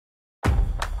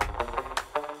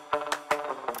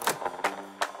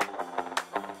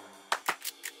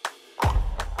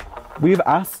We've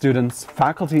asked students,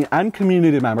 faculty, and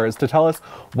community members to tell us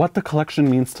what the collection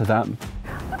means to them.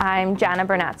 I'm Janna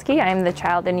Bernatsky. I'm the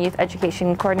Child and Youth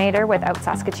Education Coordinator with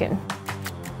OUTSaskatoon.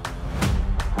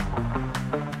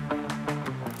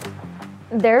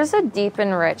 There's a deep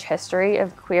and rich history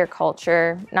of queer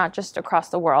culture, not just across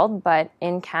the world, but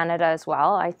in Canada as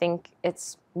well. I think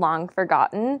it's long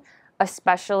forgotten,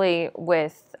 especially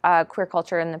with queer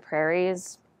culture in the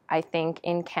prairies. I think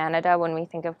in Canada, when we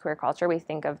think of queer culture, we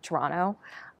think of Toronto.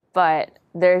 But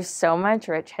there's so much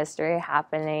rich history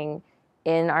happening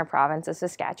in our province of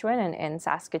Saskatchewan and in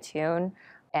Saskatoon.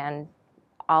 And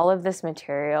all of this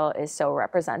material is so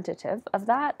representative of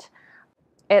that.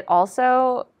 It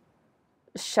also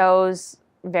shows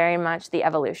very much the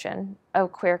evolution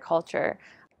of queer culture.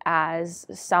 As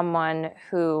someone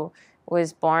who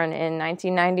was born in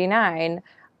 1999,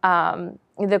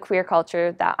 the queer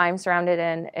culture that I'm surrounded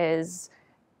in is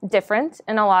different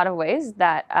in a lot of ways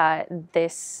that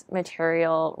this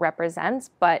material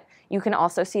represents, but you can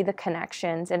also see the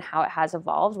connections and how it has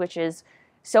evolved, which is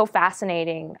so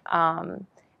fascinating, and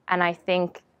I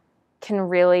think can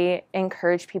really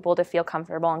encourage people to feel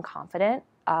comfortable and confident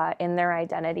in their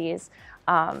identities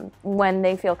when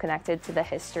they feel connected to the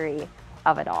history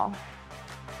of it all.